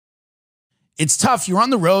it's tough. You're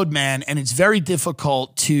on the road, man, and it's very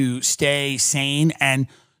difficult to stay sane. And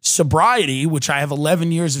sobriety, which I have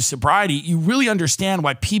 11 years of sobriety, you really understand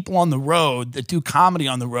why people on the road that do comedy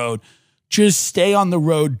on the road just stay on the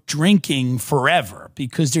road drinking forever,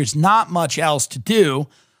 because there's not much else to do.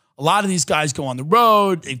 A lot of these guys go on the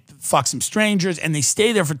road, they fuck some strangers, and they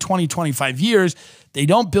stay there for 20, 25 years. They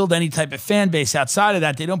don't build any type of fan base outside of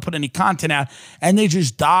that. They don't put any content out, and they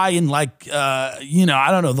just die in like, you know,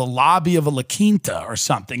 I don't know, the lobby of a La Quinta or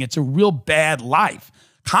something. It's a real bad life.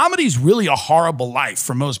 Comedy's really a horrible life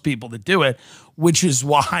for most people that do it, which is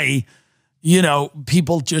why, you know,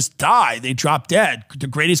 people just die. They drop dead. The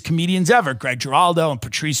greatest comedians ever, Greg Giraldo and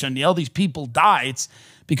Patrice O'Neill, these people die. It's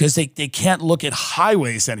because they can't look at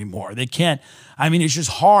highways anymore. They can't, I mean, it's just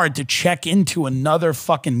hard to check into another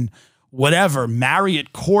fucking whatever,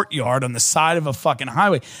 Marriott Courtyard on the side of a fucking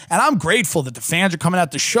highway. And I'm grateful that the fans are coming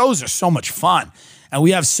out. The shows are so much fun. And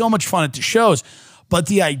we have so much fun at the shows. But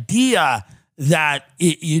the idea that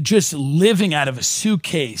you're just living out of a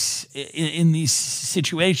suitcase in these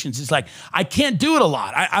situations is like, I can't do it a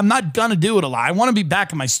lot. I'm not going to do it a lot. I want to be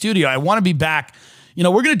back in my studio. I want to be back. You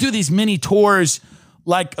know, we're going to do these mini tours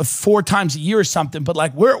like 4 times a year or something, but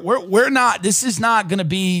like we're not, this is not going to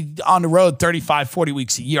be on the road 35, 40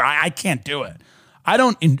 weeks a year. I can't do it.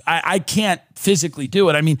 I can't physically do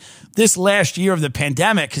it. I mean, this last year of the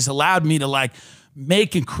pandemic has allowed me to like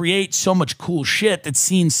make and create so much cool shit that's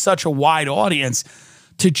seen such a wide audience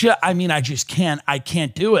to just, I mean, I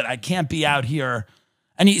can't do it. I can't be out here.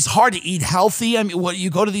 And it's hard to eat healthy. I mean, what, you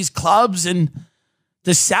go to these clubs and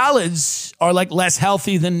the salads are like less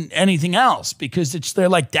healthy than anything else because they're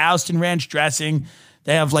like doused in ranch dressing.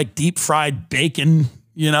 They have like deep fried bacon,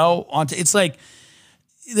 you know, it's like,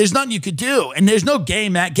 there's nothing you could do. And there's no gay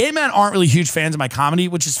men. Gay men aren't really huge fans of my comedy,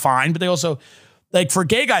 which is fine. But they also, like for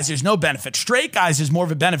gay guys, there's no benefit. Straight guys, there's more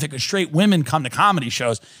of a benefit because straight women come to comedy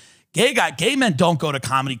shows. Gay men don't go to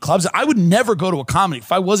comedy clubs. I would never go to a comedy.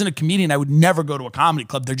 If I wasn't a comedian, I would never go to a comedy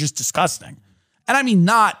club. They're just disgusting. And I mean,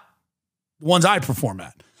 not the ones I perform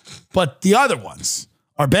at, but the other ones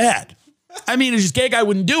are bad. I mean, it's just gay guy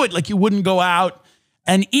wouldn't do it. Like you wouldn't go out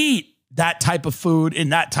and eat that type of food in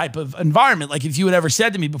that type of environment. Like if you had ever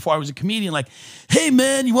said to me before I was a comedian, like, hey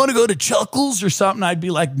man, you want to go to Chuckles or something? I'd be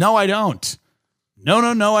like, no, I don't.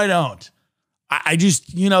 No, I don't. I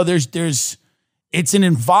just, you know, it's an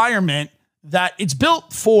environment that it's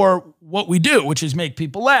built for what we do, which is make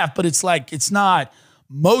people laugh. But it's like, it's not,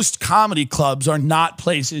 most comedy clubs are not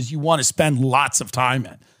places you want to spend lots of time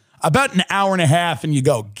in. About an hour and a half and you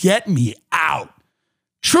go, get me out.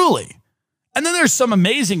 Truly. And then there's some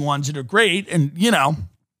amazing ones that are great. And, you know,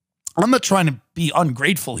 I'm not trying to be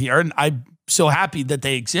ungrateful here. And I'm so happy that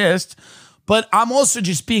they exist. But I'm also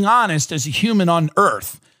just being honest as a human on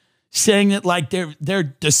earth, saying that like they're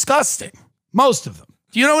disgusting. Most of them.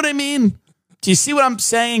 Do you know what I mean? Do you see what I'm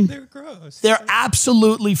saying? They're gross. They're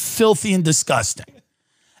absolutely filthy and disgusting.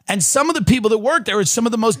 And some of the people that work there are some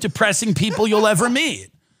of the most depressing people you'll ever meet.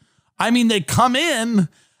 I mean, they come in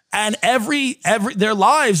and their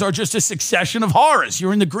lives are just a succession of horrors.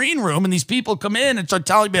 You're in the green room and these people come in and start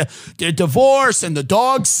telling me they're divorced and the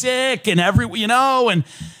dog's sick and and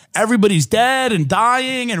everybody's dead and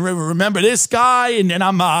dying and remember this guy and then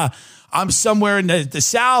I'm somewhere in the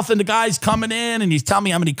South and the guy's coming in and he's telling me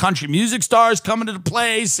how many country music stars coming to the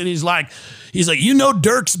place. And he's like, you know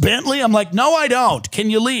Dierks Bentley? I'm like, no, I don't. Can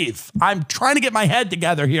you leave? I'm trying to get my head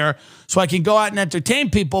together here so I can go out and entertain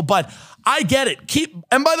people, but I get it.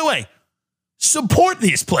 And by the way, support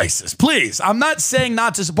these places, please. I'm not saying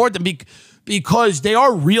not to support them because they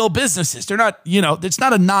are real businesses. They're not, you know, it's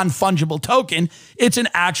not a non-fungible token. It's an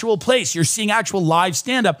actual place. You're seeing actual live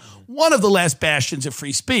stand-up, one of the last bastions of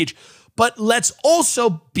free speech. But let's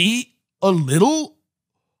also be a little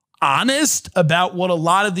honest about what a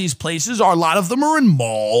lot of these places are. A lot of them are in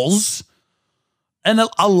malls, and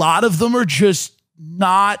a lot of them are just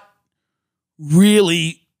not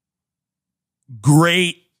really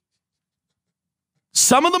great.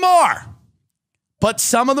 Some of them are, but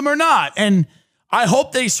some of them are not. And I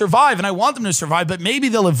hope they survive, and I want them to survive, but maybe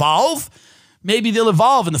they'll evolve. Maybe they'll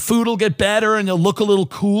evolve and the food will get better and they'll look a little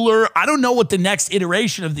cooler. I don't know what the next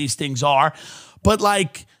iteration of these things are, but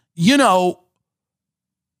like, you know,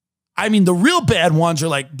 I mean, the real bad ones are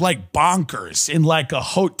like Bonkers in like a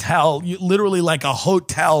hotel, literally like a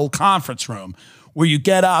hotel conference room where you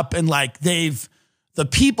get up and like the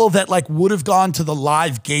people that like would have gone to the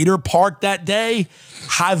live Gator Park that day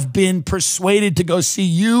have been persuaded to go see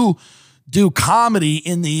you do comedy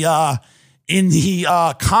in the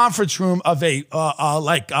conference room of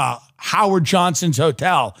Howard Johnson's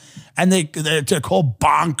hotel, and they're called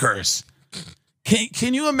Bonkers.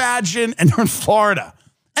 Can you imagine? And they're in Florida,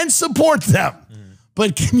 and support them.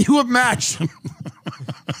 But can you imagine?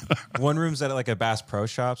 One room's at like a Bass Pro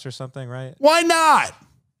Shops or something, right? Why not?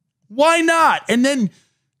 Why not? And then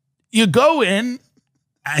you go in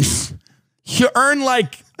and you earn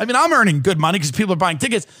like, I mean, I'm earning good money because people are buying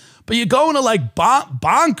tickets, but you go into like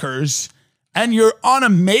bonkers and you're on a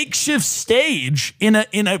makeshift stage in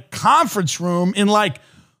a conference room in like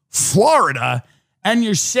Florida, and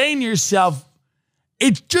you're saying to yourself,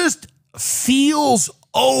 it just feels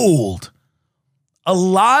old. A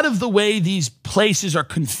lot of the way these places are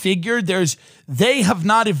configured, they have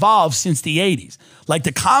not evolved since the 80s. Like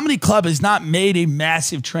the comedy club has not made a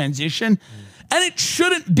massive transition, and it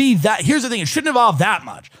shouldn't be that. Here's the thing, it shouldn't evolve that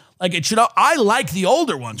much. Like it should, I like the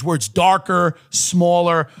older ones where it's darker,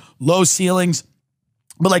 smaller, low ceilings.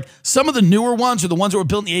 But like some of the newer ones, or the ones that were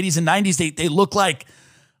built in the 80s and 90s, they look like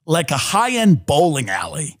a high-end bowling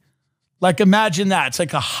alley. Like imagine that. It's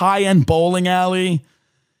like a high-end bowling alley,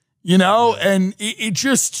 you know? And it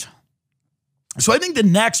just, so I think the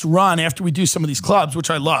next run after we do some of these clubs,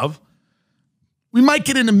 which I love, we might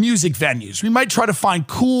get into music venues. We might try to find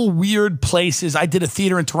cool, weird places. I did a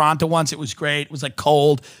theater in Toronto once. It was great. It was like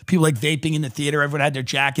cold. People like vaping in the theater. Everyone had their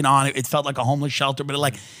jacket on. It felt like a homeless shelter,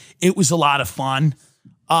 but it was a lot of fun.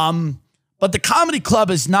 But the comedy club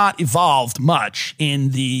has not evolved much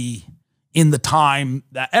in the time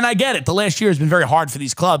that, and I get it, the last year has been very hard for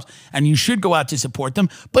these clubs, and you should go out to support them,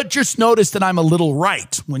 but just notice that I'm a little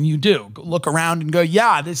right when you do. Go look around and go,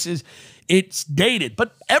 yeah, it's dated,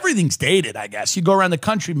 but everything's dated, I guess. You go around the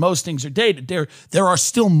country, most things are dated. There are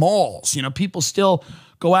still malls, you know, people still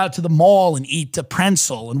go out to the mall and eat the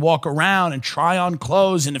pretzel and walk around and try on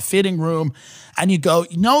clothes in a fitting room. And you go,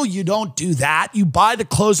 no, you don't do that. You buy the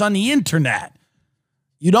clothes on the internet.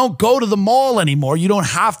 You don't go to the mall anymore. You don't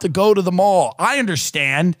have to go to the mall. I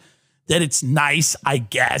understand that it's nice, I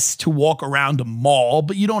guess, to walk around a mall,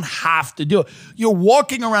 but you don't have to do it. You're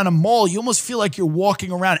walking around a mall, you almost feel like you're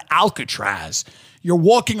walking around Alcatraz. You're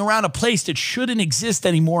walking around a place that shouldn't exist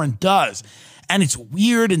anymore and does. And it's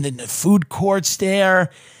weird, and then the food court's there,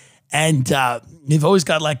 and they've always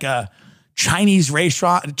got like a Chinese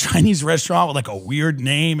restaurant with like a weird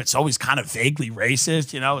name. It's always kind of vaguely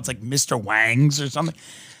racist, you know? It's like Mr. Wang's or something.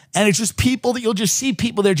 And it's just people that you'll just see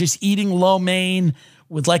people there just eating lo mein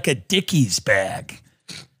with like a Dickies bag.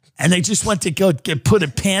 And they just went to go put a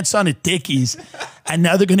pants on at Dickies, and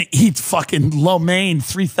now they're going to eat fucking lo mein,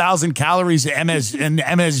 3,000 calories of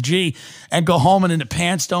MSG, and go home and then the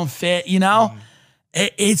pants don't fit, you know?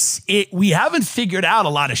 We haven't figured out a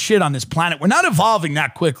lot of shit on this planet. We're not evolving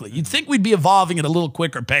that quickly. You'd think we'd be evolving at a little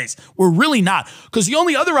quicker pace. We're really not, because the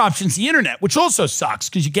only other option is the internet, which also sucks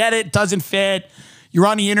because you get it, doesn't fit. You're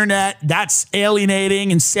on the internet, that's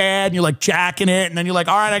alienating and sad, and you're like jacking it, and then you're like,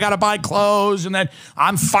 all right, I gotta buy clothes, and then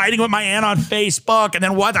I'm fighting with my aunt on Facebook, and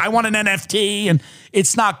then what? I want an NFT, and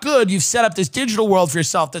it's not good. You've set up this digital world for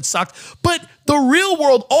yourself that sucks, but the real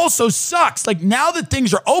world also sucks. Like now that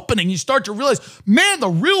things are opening, you start to realize, man, the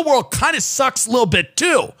real world kind of sucks a little bit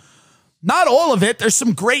too. Not all of it. There's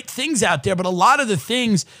some great things out there, but a lot of the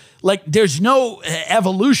things, like there's no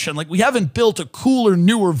evolution. Like we haven't built a cooler,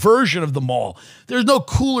 newer version of the mall. There's no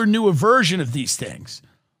cooler, newer version of these things.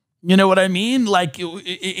 You know what I mean? Like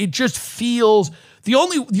it just feels, the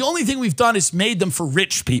only thing we've done is made them for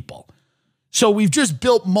rich people. So we've just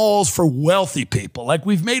built malls for wealthy people. Like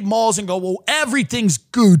we've made malls and go, well, everything's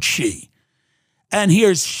Gucci. And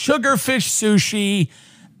here's sugarfish sushi.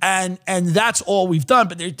 And that's all we've done.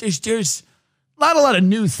 But there's not a lot of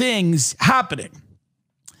new things happening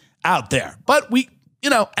out there. But we, you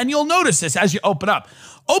know, and you'll notice this as you open up.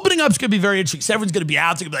 Opening up is going to be very interesting. Everyone's going to be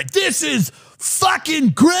out there, going to be like, this is fucking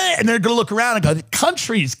great. And they're going to look around and go, the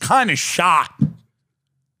country's kind of shot.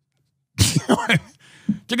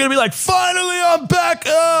 They're going to be like, finally, I'm back.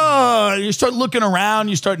 Oh, you start looking around.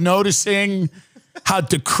 You start noticing how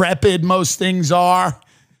decrepit most things are.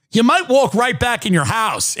 You might walk right back in your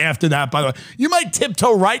house after that, by the way. You might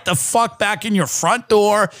tiptoe right the fuck back in your front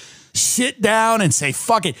door, sit down and say,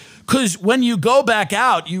 fuck it. Because when you go back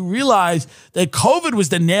out, you realize that COVID was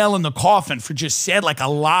the nail in the coffin for just said like a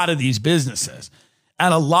lot of these businesses.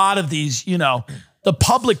 And a lot of these, you know, the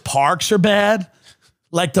public parks are bad.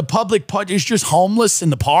 Like the public park is just homeless in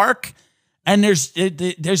the park. And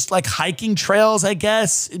there's like hiking trails, I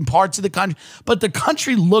guess, in parts of the country. But the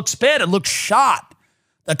country looks bad. It looks shot.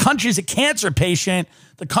 The country's a cancer patient.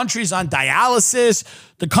 The country's on dialysis.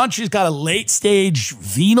 The country's got a late-stage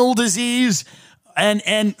venal disease.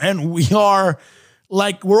 And we are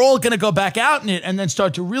like, we're all going to go back out in it and then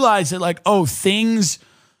start to realize that like, oh, things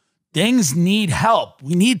Things need help.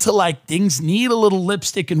 We need to things need a little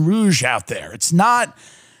lipstick and rouge out there. It's not,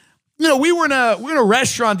 we were in a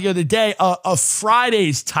restaurant the other day, a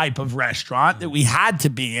Fridays type of restaurant that we had to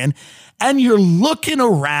be in. And you're looking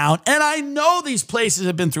around, and I know these places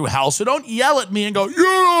have been through hell, so don't yell at me and go, you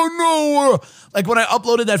don't know. Like when I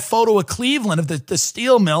uploaded that photo of Cleveland, of the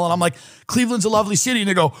steel mill, and I'm like, Cleveland's a lovely city. And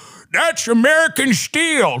they go, that's American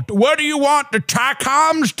steel. What do you want, the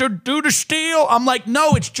TACOMs to do the steel? I'm like,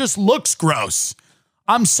 no, it just looks gross.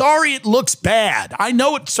 I'm sorry it looks bad. I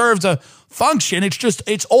know it serves a function.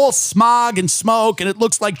 It's all smog and smoke, and it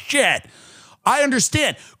looks like shit. I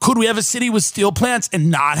understand. Could we have a city with steel plants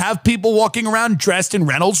and not have people walking around dressed in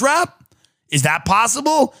Reynolds wrap? Is that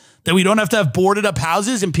possible? That we don't have to have boarded up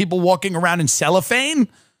houses and people walking around in cellophane?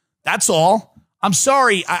 That's all. I'm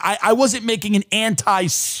sorry. I wasn't making an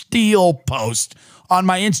anti-steel post on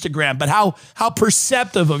my Instagram, but how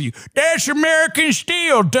perceptive of you. That's American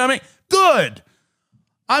steel, dummy. Good.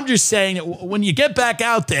 I'm just saying that when you get back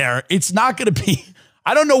out there, it's not going to be,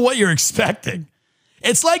 I don't know what you're expecting.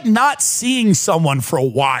 It's like not seeing someone for a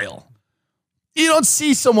while. You don't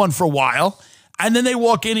see someone for a while, and then they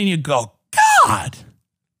walk in and you go,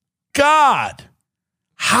 God,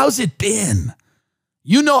 how's it been?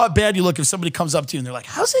 You know how bad you look if somebody comes up to you and they're like,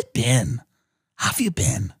 how's it been? How have you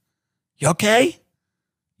been? You okay?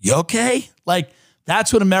 You okay? Like,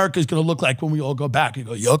 that's what America is going to look like when we all go back. You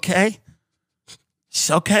go, you okay? It's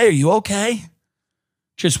okay. Are you okay?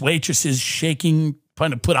 Just waitresses shaking,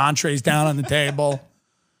 trying to put entrees down on the table.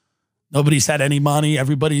 Nobody's had any money.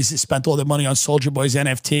 Everybody's spent all their money on Soulja Boy's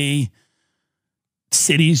NFT.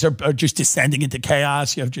 Cities are just descending into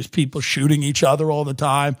chaos. You have just people shooting each other all the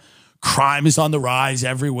time. Crime is on the rise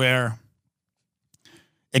everywhere.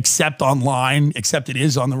 Except online. Except it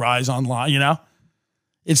is on the rise online,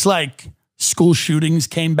 It's like school shootings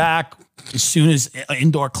came back. As soon as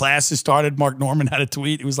indoor classes started, Mark Norman had a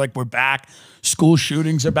tweet. It was like, we're back. School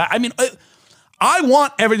shootings are back. I mean, I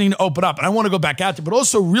want everything to open up, and I want to go back out there, but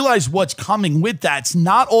also realize what's coming with that. It's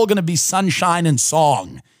not all going to be sunshine and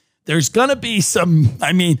song. There's going to be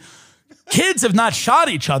kids have not shot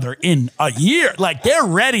each other in a year. Like, they're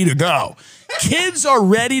ready to go. Kids are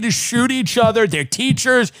ready to shoot each other. Their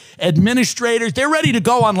teachers, administrators, they're ready to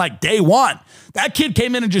go on day one. That kid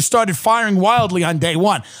came in and just started firing wildly on day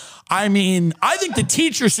one. I think the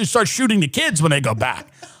teachers should start shooting the kids when they go back.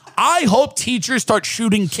 I hope teachers start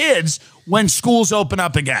shooting kids when schools open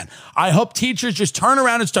up again. I hope teachers just turn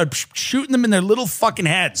around and start shooting them in their little fucking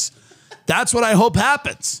heads. That's what I hope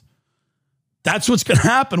happens. That's what's going to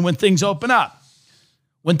happen when things open up.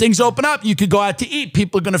 When things open up, you could go out to eat.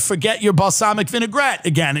 People are going to forget your balsamic vinaigrette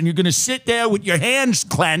again, and you're going to sit there with your hands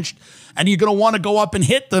clenched, and you're going to want to go up and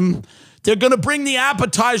hit them. They're going to bring the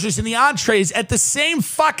appetizers and the entrees at the same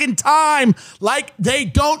fucking time, like they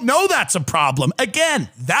don't know that's a problem. Again,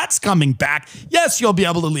 that's coming back. Yes, you'll be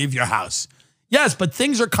able to leave your house. Yes, but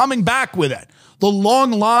things are coming back with it. The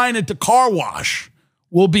long line at the car wash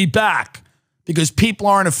will be back because people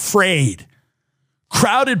aren't afraid.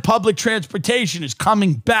 Crowded public transportation is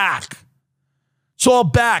coming back. It's all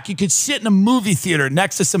back. You could sit in a movie theater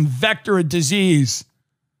next to some vector of disease.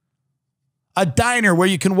 A diner where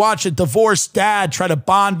you can watch a divorced dad try to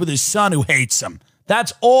bond with his son who hates him.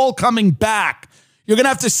 That's all coming back. You're going to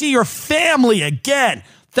have to see your family again.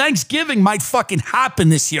 Thanksgiving might fucking happen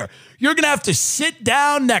this year. You're going to have to sit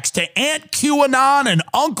down next to Aunt QAnon and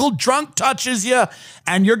Uncle Drunk touches you,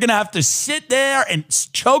 and you're going to have to sit there and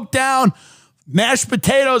choke down mashed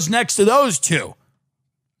potatoes next to those two.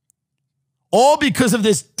 All because of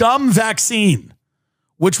this dumb vaccine,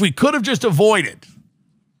 which we could have just avoided.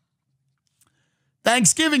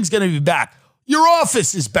 Thanksgiving's going to be back. Your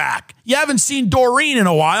office is back. You haven't seen Doreen in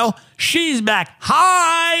a while. She's back.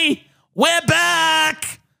 Hi, we're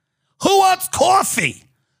back. Who wants coffee?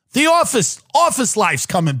 The office life's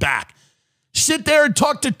coming back. Sit there and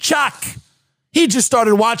talk to Chuck. He just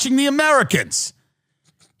started watching The Americans.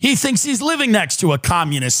 He thinks he's living next to a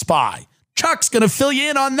communist spy. Chuck's going to fill you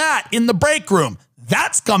in on that in the break room.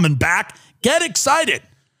 That's coming back. Get excited.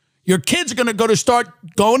 Your kids are going to start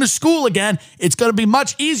going to school again. It's going to be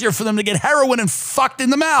much easier for them to get heroin and fucked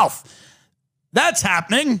in the mouth. That's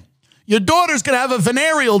happening. Your daughter's going to have a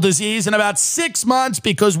venereal disease in about 6 months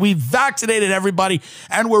because we vaccinated everybody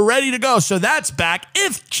and we're ready to go. So that's back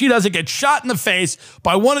if she doesn't get shot in the face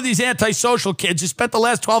by one of these antisocial kids who spent the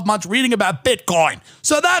last 12 months reading about Bitcoin.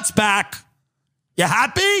 So that's back. You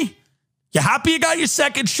happy? You happy you got your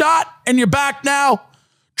second shot and you're back now?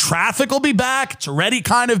 Traffic will be back. It's already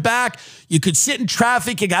kind of back. You could sit in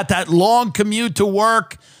traffic. You got that long commute to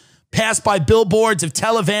work. Pass by billboards of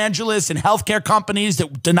televangelists and healthcare companies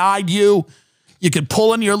that denied you. You could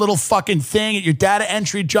pull in your little fucking thing at your data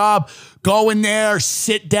entry job, go in there,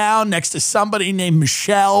 sit down next to somebody named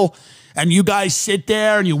Michelle, and you guys sit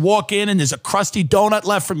there and you walk in and there's a crusty donut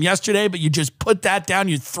left from yesterday, but you just put that down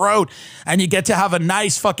your throat and you get to have a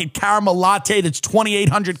nice fucking caramel latte that's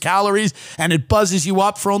 2,800 calories and it buzzes you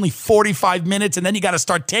up for only 45 minutes and then you got to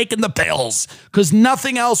start taking the pills because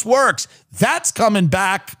nothing else works. That's coming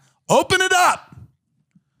back. Open it up.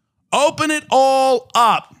 Open it all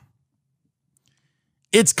up.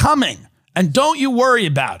 It's coming, and don't you worry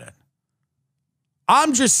about it.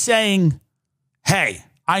 I'm just saying, hey,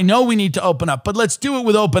 I know we need to open up, but let's do it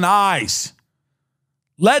with open eyes.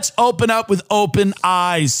 Let's open up with open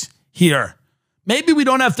eyes here. Maybe we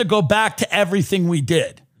don't have to go back to everything we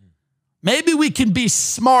did. Maybe we can be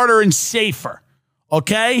smarter and safer,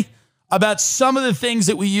 okay, about some of the things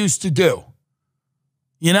that we used to do.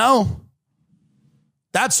 You know?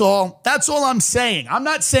 That's all. That's all I'm saying. I'm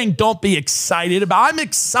not saying don't be excited about it. I'm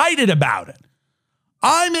excited about it.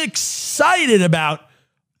 I'm excited about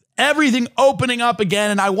everything opening up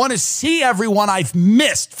again, and I want to see everyone I've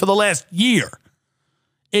missed for the last year.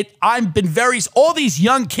 All these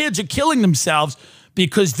young kids are killing themselves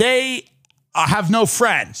because they have no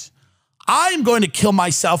friends. I'm going to kill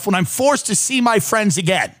myself when I'm forced to see my friends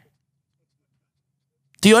again.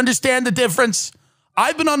 Do you understand the difference?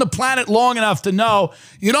 I've been on the planet long enough to know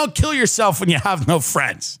you don't kill yourself when you have no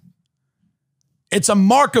friends. It's a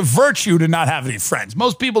mark of virtue to not have any friends.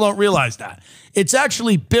 Most people don't realize that. It's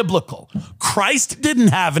actually biblical. Christ didn't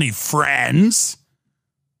have any friends.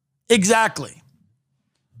 Exactly.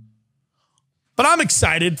 But I'm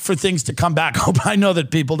excited for things to come back. I know that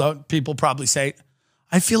people probably say,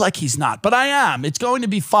 I feel like he's not, but I am. It's going to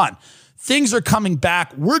be fun. Things are coming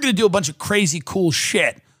back. We're going to do a bunch of crazy, cool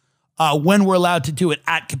shit. When we're allowed to do it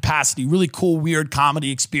at capacity, really cool, weird comedy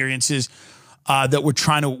experiences that we're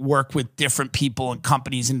trying to work with different people and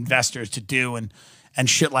companies and investors to do and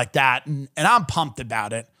shit like that. And I'm pumped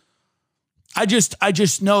about it. I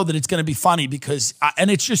just know that it's going to be funny because, and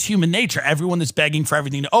it's just human nature. Everyone that's begging for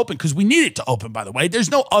everything to open because we need it to open, by the way. There's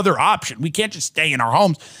no other option. We can't just stay in our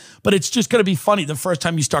homes, but it's just going to be funny the first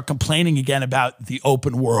time you start complaining again about the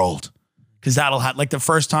open world because that'll have, like the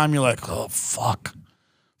first time you're like, oh, fuck.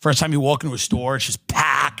 First time you walk into a store, it's just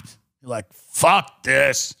packed. You're like, fuck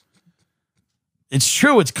this. It's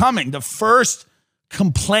true. It's coming. The first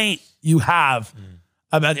complaint you have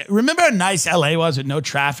about it. Remember how nice LA was with no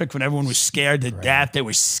traffic when everyone was scared to death? They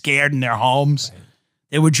were scared in their homes.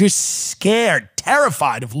 They were just scared,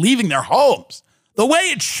 terrified of leaving their homes the way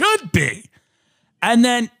it should be. And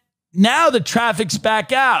then now the traffic's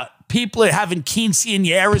back out. People are having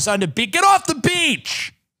quinceañeras on the beach. Get off the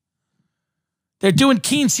beach. They're doing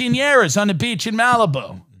quinceañeras on the beach in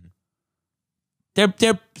Malibu.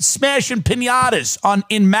 They're smashing piñatas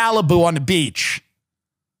in Malibu on the beach.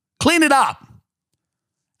 Clean it up.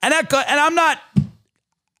 And I'm not,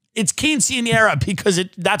 it's quinceañera because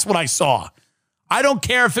that's what I saw. I don't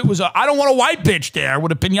care if it was I don't want a white bitch there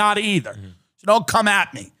with a piñata either. So don't come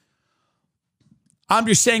at me. I'm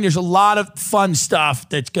just saying there's a lot of fun stuff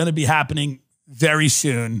that's going to be happening very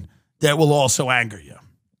soon that will also anger you.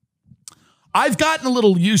 I've gotten a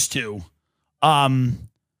little used to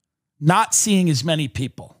not seeing as many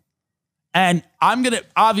people. And I'm going to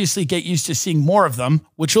obviously get used to seeing more of them,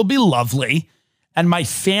 which will be lovely. And my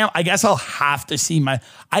I guess I'll have to see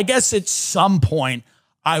I guess at some point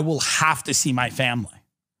I will have to see my family.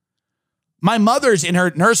 My mother's in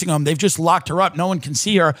her nursing home. They've just locked her up. No one can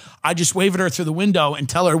see her. I just wave at her through the window and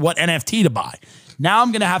tell her what NFT to buy. Now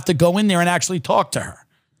I'm going to have to go in there and actually talk to her,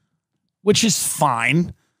 which is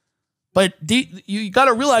fine. But you got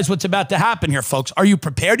to realize what's about to happen here, folks. Are you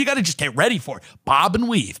prepared? You got to just get ready for it. Bob and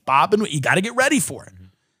weave. You got to get ready for it.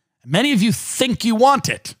 Many of you think you want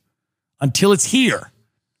it until it's here.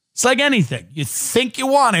 It's like anything. You think you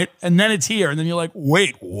want it, and then it's here. And then you're like,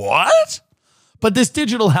 wait, what? But this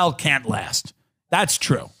digital hell can't last. That's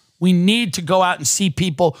true. We need to go out and see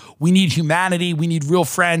people. We need humanity. We need real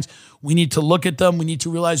friends. We need to look at them. We need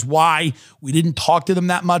to realize why we didn't talk to them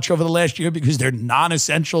that much over the last year because they're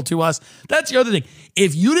non-essential to us. That's the other thing.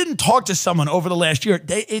 If you didn't talk to someone over the last year,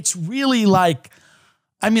 it's really like,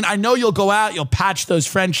 I mean, I know you'll go out, you'll patch those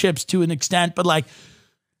friendships to an extent, but like,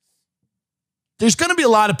 there's going to be a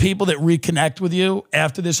lot of people that reconnect with you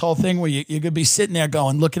after this whole thing where you're going to be sitting there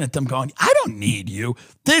looking at them going, I don't need you.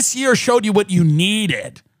 This year showed you what you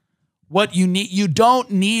needed. What you need. You don't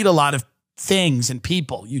need a lot of things and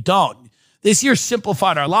people. You don't. This year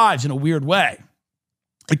simplified our lives in a weird way.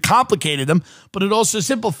 It complicated them, but it also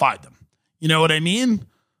simplified them. You know what I mean?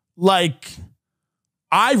 Like,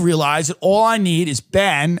 I realize that all I need is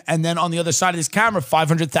Ben, and then on the other side of this camera,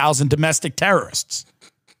 500,000 domestic terrorists.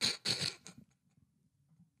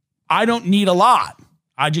 I don't need a lot.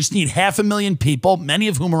 I just need 500,000 people, many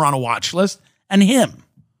of whom are on a watch list, and him.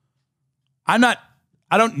 I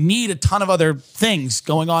don't need a ton of other things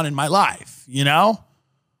going on in my life, you know?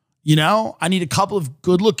 I need a couple of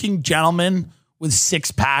good-looking gentlemen with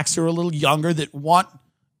six-packs or a little younger that want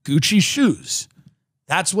Gucci shoes.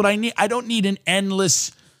 That's what I need. I don't need an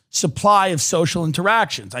endless supply of social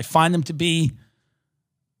interactions. I find them to be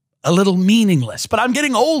a little meaningless. But I'm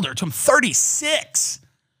getting older. I'm 36.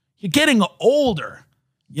 You're getting older.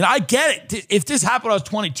 I get it. If this happened when I was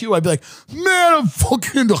 22, I'd be like, man,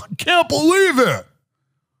 I can't believe it.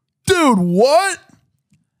 Dude, what?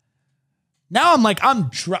 Now I'm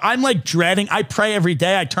like dreading. I pray every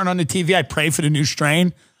day. I turn on the TV. I pray for the new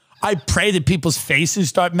strain. I pray that people's faces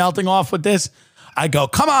start melting off with this. I go,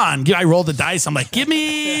 come on. I roll the dice. I'm like, give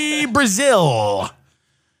me Brazil.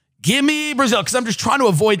 Give me Brazil. Because I'm just trying to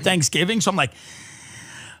avoid Thanksgiving. So I'm like,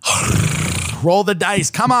 roll the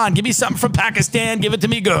dice. Come on. Give me something from Pakistan. Give it to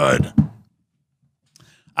me good.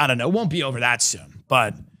 I don't know. It won't be over that soon.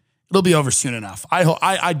 But it'll be over soon enough.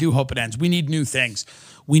 I do hope it ends. We need new things.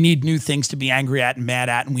 We need new things to be angry at and mad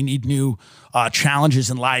at. And we need new challenges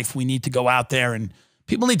in life. We need to go out there and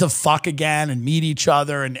people need to fuck again and meet each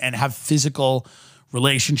other and have physical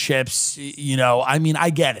relationships.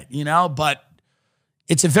 I get it, but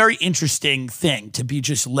it's a very interesting thing to be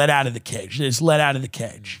just let out of the cage. Just let out of the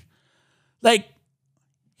cage. Like,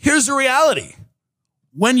 here's the reality.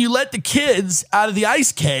 When you let the kids out of the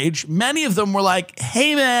ice cage, many of them were like,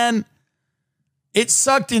 hey, man, it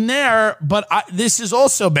sucked in there, but this is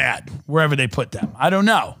also bad wherever they put them. I don't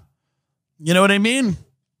know. You know what I mean?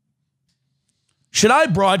 Should I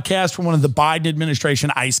broadcast from one of the Biden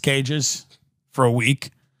administration ice cages for a week?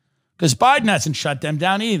 Because Biden hasn't shut them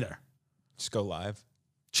down either. Just go live.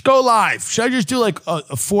 Just go live. Should I just do like a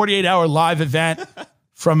 48-hour live event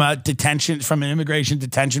from an immigration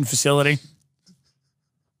detention facility?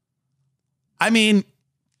 I mean,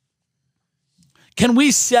 can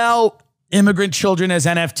we sell immigrant children as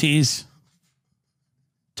NFTs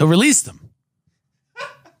to release them?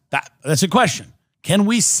 That's a question. Can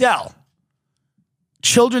we sell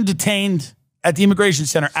children detained at the immigration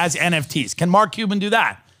center as NFTs? Can Mark Cuban do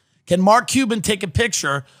that? Can Mark Cuban take a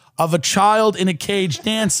picture of a child in a cage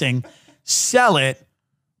dancing, sell it,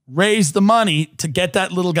 raise the money to get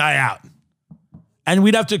that little guy out? And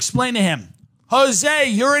we'd have to explain to him, Jose,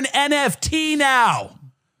 you're an NFT now.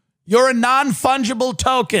 You're a non-fungible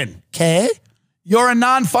token. Okay? You're a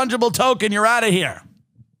non-fungible token. You're out of here.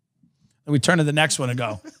 And we turn to the next one and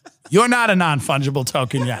go, you're not a non-fungible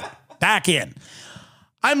token yet. Back in.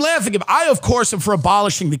 I'm laughing. I, of course, am for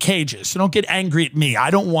abolishing the cages. So don't get angry at me. I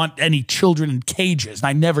don't want any children in cages. And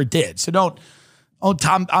I never did. So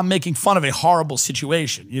I'm making fun of a horrible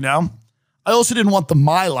situation, I also didn't want the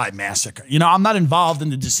My Lai massacre. I'm not involved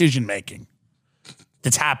in the decision-making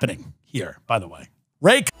that's happening here, by the way.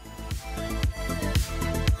 Ray